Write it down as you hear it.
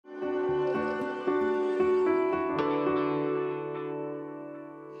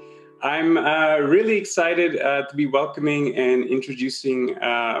I'm really excited to be welcoming and introducing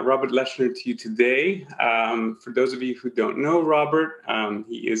Robert Leshner to you today. For those of you who don't know Robert,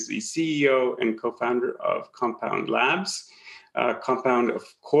 he is the CEO and co-founder of Compound Labs. Compound, of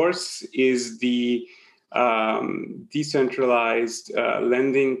course, is the decentralized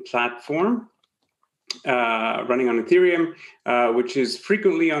lending platform running on Ethereum, which is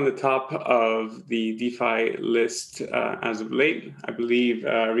frequently on the top of the DeFi list as of late. I believe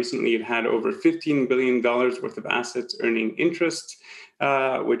recently it had over $15 billion worth of assets earning interest,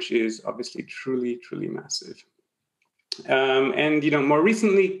 which is obviously truly massive. And more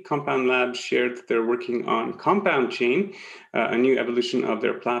recently, Compound Labs shared that they're working on Compound Chain, a new evolution of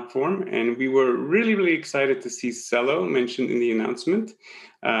their platform. And we were really excited to see Celo mentioned in the announcement.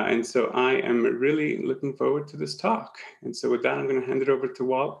 And so I am really looking forward to this talk. And so with that, I'm going to hand it over to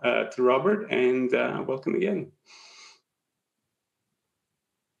Robert, and welcome again.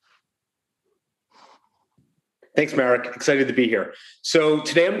 Thanks, Marek. Excited to be here. So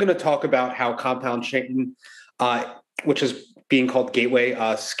today I'm going to talk about how Compound Chain, which is being called Gateway,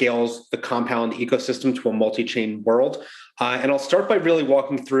 scales the Compound ecosystem to a multi-chain world. And I'll start by really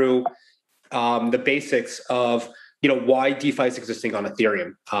walking through the basics of why DeFi is existing on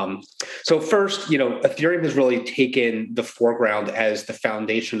Ethereum. So first, Ethereum has really taken the foreground as the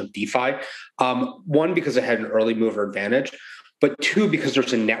foundation of DeFi. One, because it had an early mover advantage, but two, because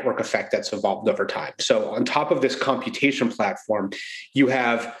there's a network effect that's evolved over time. So on top of this computation platform, you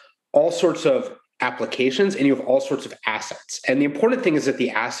have all sorts of applications and you have all sorts of assets. And the important thing is that the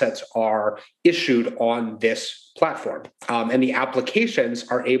assets are issued on this platform. And the applications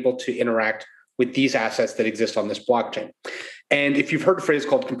are able to interact with these assets that exist on this blockchain. And if you've heard a phrase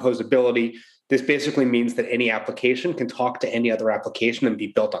called composability, this basically means that any application can talk to any other application and be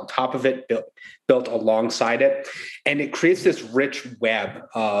built on top of it, built alongside it. And it creates this rich web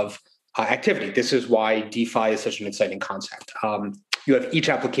of activity. This is why DeFi is such an exciting concept. You have each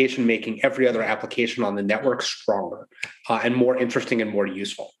application making every other application on the network stronger and more interesting and more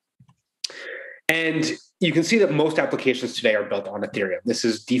useful. And you can see that most applications today are built on Ethereum. This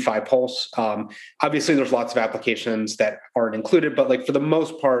is DeFi Pulse. Obviously, there's lots of applications that aren't included, but for the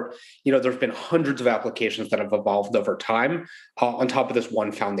most part, there's been hundreds of applications that have evolved over time on top of this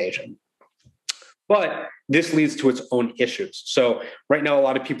one foundation. But this leads to its own issues. So right now, a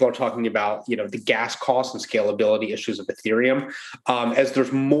lot of people are talking about, the gas costs and scalability issues of Ethereum, as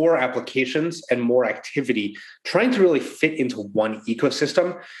there's more applications and more activity trying to really fit into one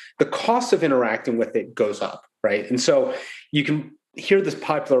ecosystem. The cost of interacting with it goes up, right? And so you can hear this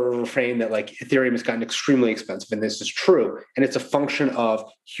popular refrain that Ethereum has gotten extremely expensive, and this is true. And it's a function of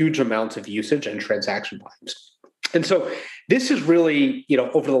huge amounts of usage and transaction volumes. And so this is really,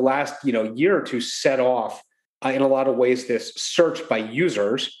 over the last, year or two set off in a lot of ways this search by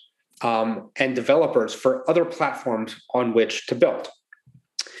users and developers for other platforms on which to build.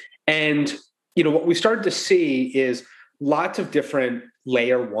 And, what we started to see is lots of different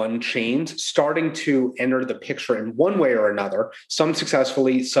layer one chains starting to enter the picture in one way or another, some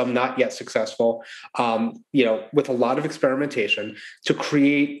successfully, some not yet successful, with a lot of experimentation to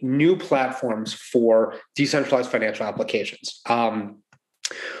create new platforms for decentralized financial applications. Over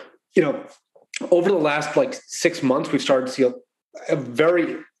the last 6 months, we've started to see a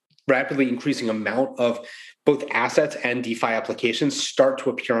very rapidly increasing amount of both assets and DeFi applications start to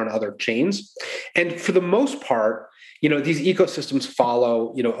appear on other chains. And for the most part, these ecosystems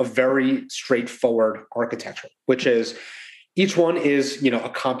follow, a very straightforward architecture, which is each one is, a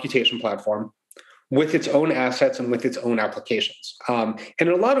computation platform with its own assets and with its own applications. And in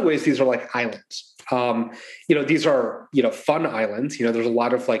a lot of ways, these are like islands. These are, fun islands. There's a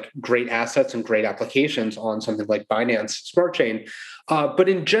lot of great assets and great applications on something like Binance Smart Chain. But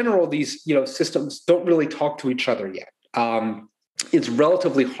in general, these, systems don't really talk to each other yet. It's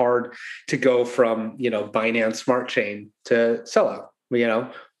relatively hard to go from, Binance Smart Chain to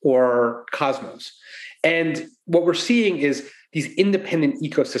Celo, or Cosmos. And what we're seeing is these independent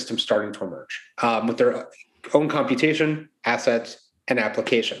ecosystems starting to emerge with their own computation, assets, and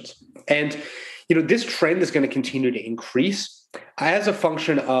applications. And, this trend is going to continue to increase as a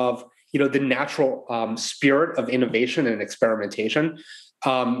function of, the natural spirit of innovation and experimentation.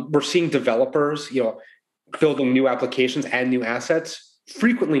 We're seeing developers, building new applications and new assets,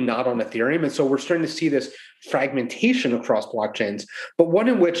 frequently not on Ethereum. And so we're starting to see this fragmentation across blockchains, but one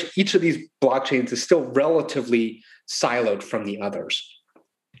in which each of these blockchains is still relatively siloed from the others.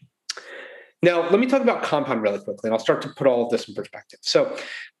 Now, let me talk about Compound really quickly, and I'll start to put all of this in perspective. So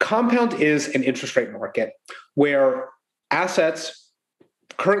Compound is an interest rate market where assets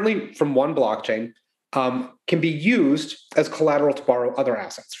currently from one blockchain can be used as collateral to borrow other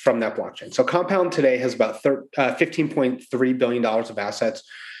assets from that blockchain. So Compound today has about $15.3 billion of assets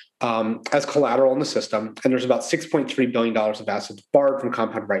as collateral in the system, and there's about $6.3 billion of assets borrowed from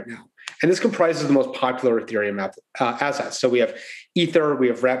Compound right now. And this comprises the most popular Ethereum assets. So we have Ether, we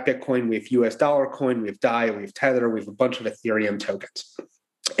have Wrapped Bitcoin, we have US dollar coin, we have DAI, we have Tether, we have a bunch of Ethereum tokens.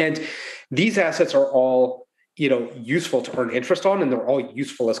 And these assets are all useful to earn interest on, and they're all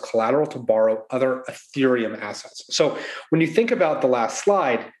useful as collateral to borrow other Ethereum assets. So when you think about the last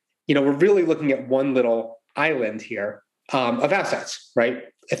slide, we're really looking at one little island here of assets, right?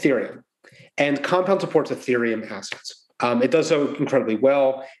 Ethereum. And Compound supports Ethereum assets. It does so incredibly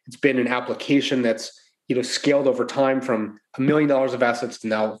well. It's been an application that's scaled over time from $1 million of assets to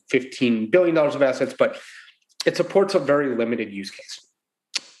now $15 billion of assets, but it supports a very limited use case.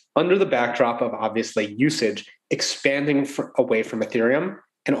 Under the backdrop of obviously usage expanding away from Ethereum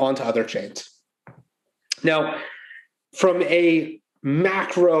and onto other chains. Now, from a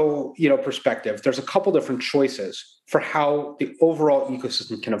macro perspective, there's a couple different choices for how the overall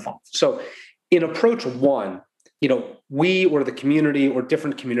ecosystem can evolve. So in approach one, we or the community or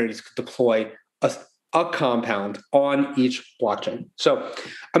different communities could deploy a compound on each blockchain. So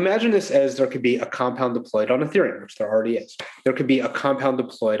imagine this as there could be a compound deployed on Ethereum, which there already is. There could be a compound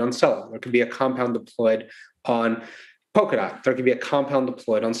deployed on Celo. There could be a compound deployed on Polkadot. There could be a compound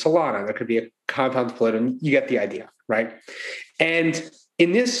deployed on Solana. There could be a compound deployed on, you get the idea, right? And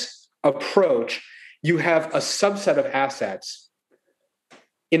in this approach, you have a subset of assets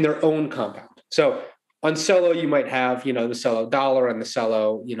in their own compound. So on Celo, you might have, the Celo dollar and the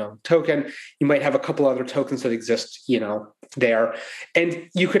Celo, token. You might have a couple other tokens that exist, there. And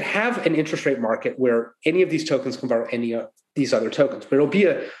you could have an interest rate market where any of these tokens can borrow any of these other tokens, but it'll be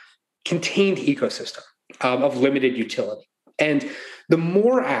a contained ecosystem of limited utility. And the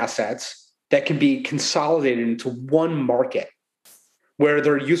more assets that can be consolidated into one market where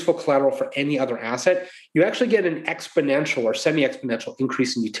they're useful collateral for any other asset, you actually get an exponential or semi-exponential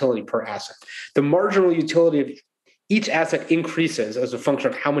increase in utility per asset. The marginal utility of each asset increases as a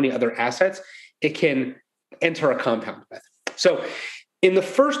function of how many other assets it can enter a compound with. So in the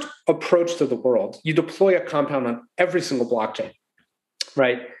first approach to the world, you deploy a compound on every single blockchain,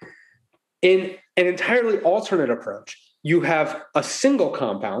 right? In an entirely alternate approach, you have a single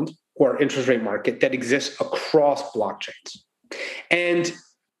compound or interest rate market that exists across blockchains. And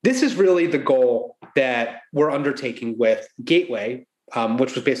this is really the goal that we're undertaking with Gateway,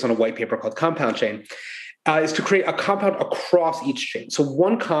 which was based on a white paper called Compound Chain, is to create a compound across each chain. So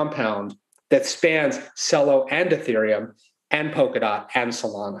one compound that spans Celo and Ethereum and Polkadot and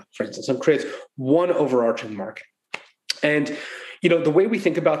Solana, for instance, and creates one overarching market. And the way we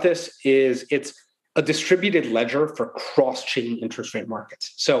think about this is it's a distributed ledger for cross-chain interest rate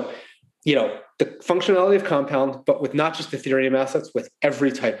markets. So the functionality of Compound, but with not just Ethereum assets, with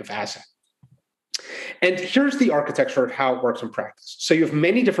every type of asset. And here's the architecture of how it works in practice. So you have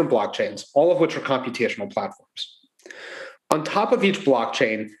many different blockchains, all of which are computational platforms. On top of each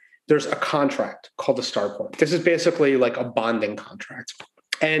blockchain, there's a contract called a starport. This is basically like a bonding contract.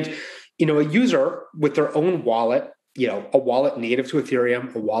 And a user with their own wallet, a wallet native to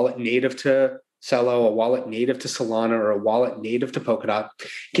Ethereum, a wallet native to Celo, a wallet native to Solana, or a wallet native to Polkadot,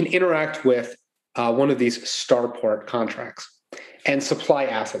 can interact with one of these starport contracts and supply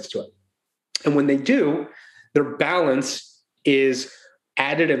assets to it. And when they do, their balance is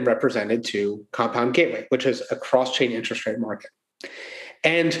added and represented to Compound Gateway, which is a cross-chain interest rate market.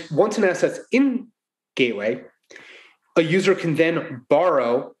 And once an asset's in Gateway, a user can then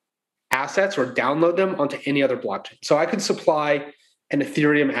borrow assets or download them onto any other blockchain. So I could supply an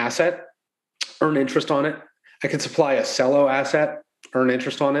Ethereum asset, earn interest on it. I could supply a Celo asset, earn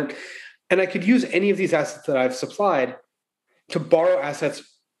interest on it. And I could use any of these assets that I've supplied to borrow assets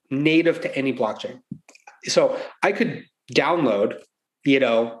native to any blockchain. So I could download,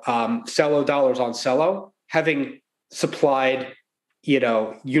 Celo dollars on Celo, having supplied,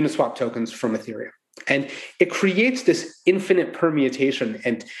 Uniswap tokens from Ethereum. And it creates this infinite permutation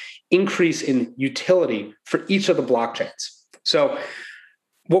and increase in utility for each of the blockchains. So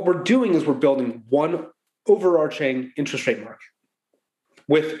what we're doing is we're building one overarching interest rate market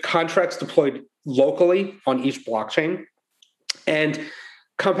with contracts deployed locally on each blockchain. And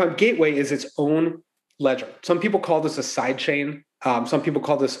Compound Gateway is its own ledger. Some people call this a side chain. Some people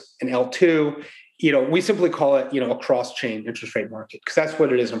call this an L2. We simply call it, a cross-chain interest rate market because that's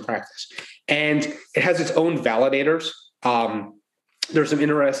what it is in practice. And it has its own validators. There's some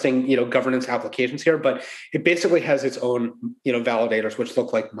interesting, governance applications here, but it basically has its own, validators, which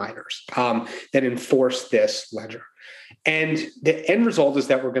look like miners that enforce this ledger. And the end result is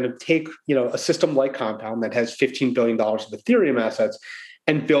that we're going to take, a system like Compound that has $15 billion of Ethereum assets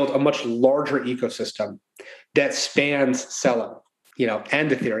and build a much larger ecosystem that spans Celo,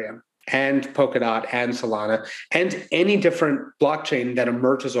 and Ethereum and Polkadot and Solana and any different blockchain that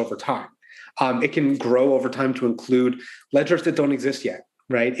emerges over time. It can grow over time to include ledgers that don't exist yet,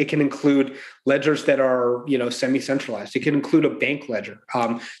 right? It can include ledgers that are, semi-centralized. It can include a bank ledger.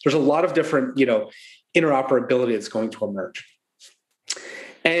 There's a lot of different, interoperability that's going to emerge.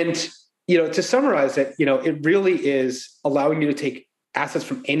 And, to summarize it, it really is allowing you to take assets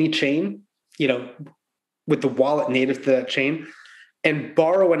from any chain, with the wallet native to that chain, and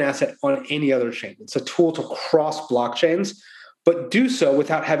borrow an asset on any other chain. It's a tool to cross blockchains, but do so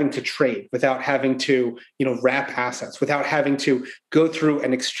without having to trade, without having to, wrap assets, without having to go through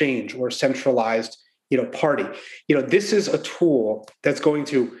an exchange or a centralized, party. This is a tool that's going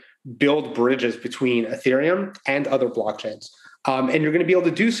to build bridges between Ethereum and other blockchains. And you're going to be able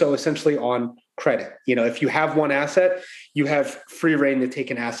to do so essentially on credit. If you have one asset, you have free reign to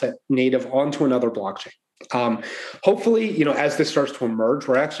take an asset native onto another blockchain. Hopefully, as this starts to emerge,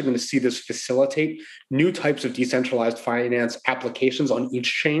 we're actually going to see this facilitate new types of decentralized finance applications on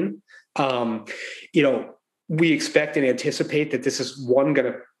each chain. We expect and anticipate that this is going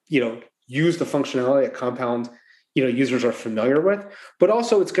to, use the functionality that Compound, users are familiar with, but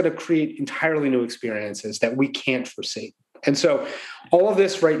also it's going to create entirely new experiences that we can't foresee. And so all of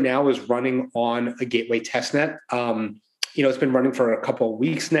this right now is running on a gateway testnet. It's been running for a couple of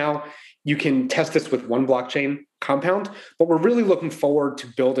weeks now. You can test this with one blockchain, Compound, but we're really looking forward to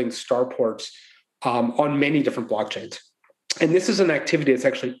building starports on many different blockchains. And this is an activity that's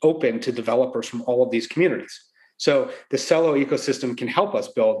actually open to developers from all of these communities. So the Celo ecosystem can help us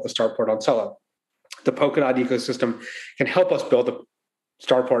build a starport on Celo. The Polkadot ecosystem can help us build a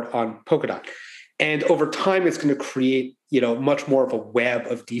starport on Polkadot. And over time, it's going to create, much more of a web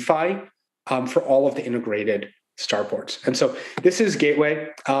of DeFi for all of the integrated starports. And so this is Gateway.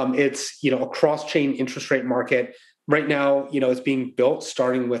 It's, a cross-chain interest rate market. Right now, it's being built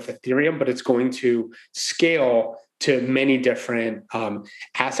starting with Ethereum, but it's going to scale to many different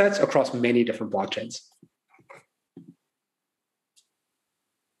assets across many different blockchains.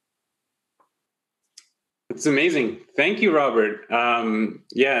 It's amazing. Thank you, Robert.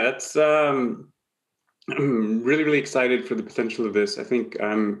 That's I'm really, really excited for the potential of this. I think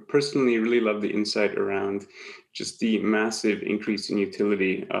personally really love the insight around just the massive increase in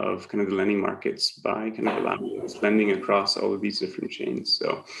utility of kind of the lending markets by kind of allowing lending across all of these different chains.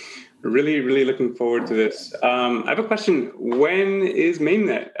 So really, really looking forward to this. I have a question. When is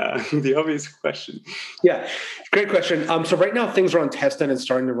mainnet? The obvious question. Yeah, great question. So right now things are on testnet and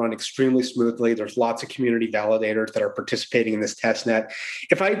starting to run extremely smoothly. There's lots of community validators that are participating in this testnet.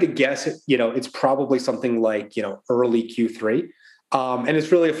 If I had to guess, it's probably something like, early Q3. And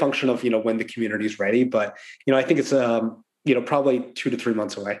it's really a function of, when the community is ready. But, I think it's, probably 2 to 3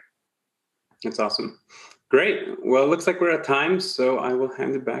 months away. That's awesome. Great. Well, it looks like we're at time, so I will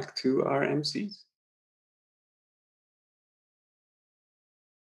hand it back to our MCs.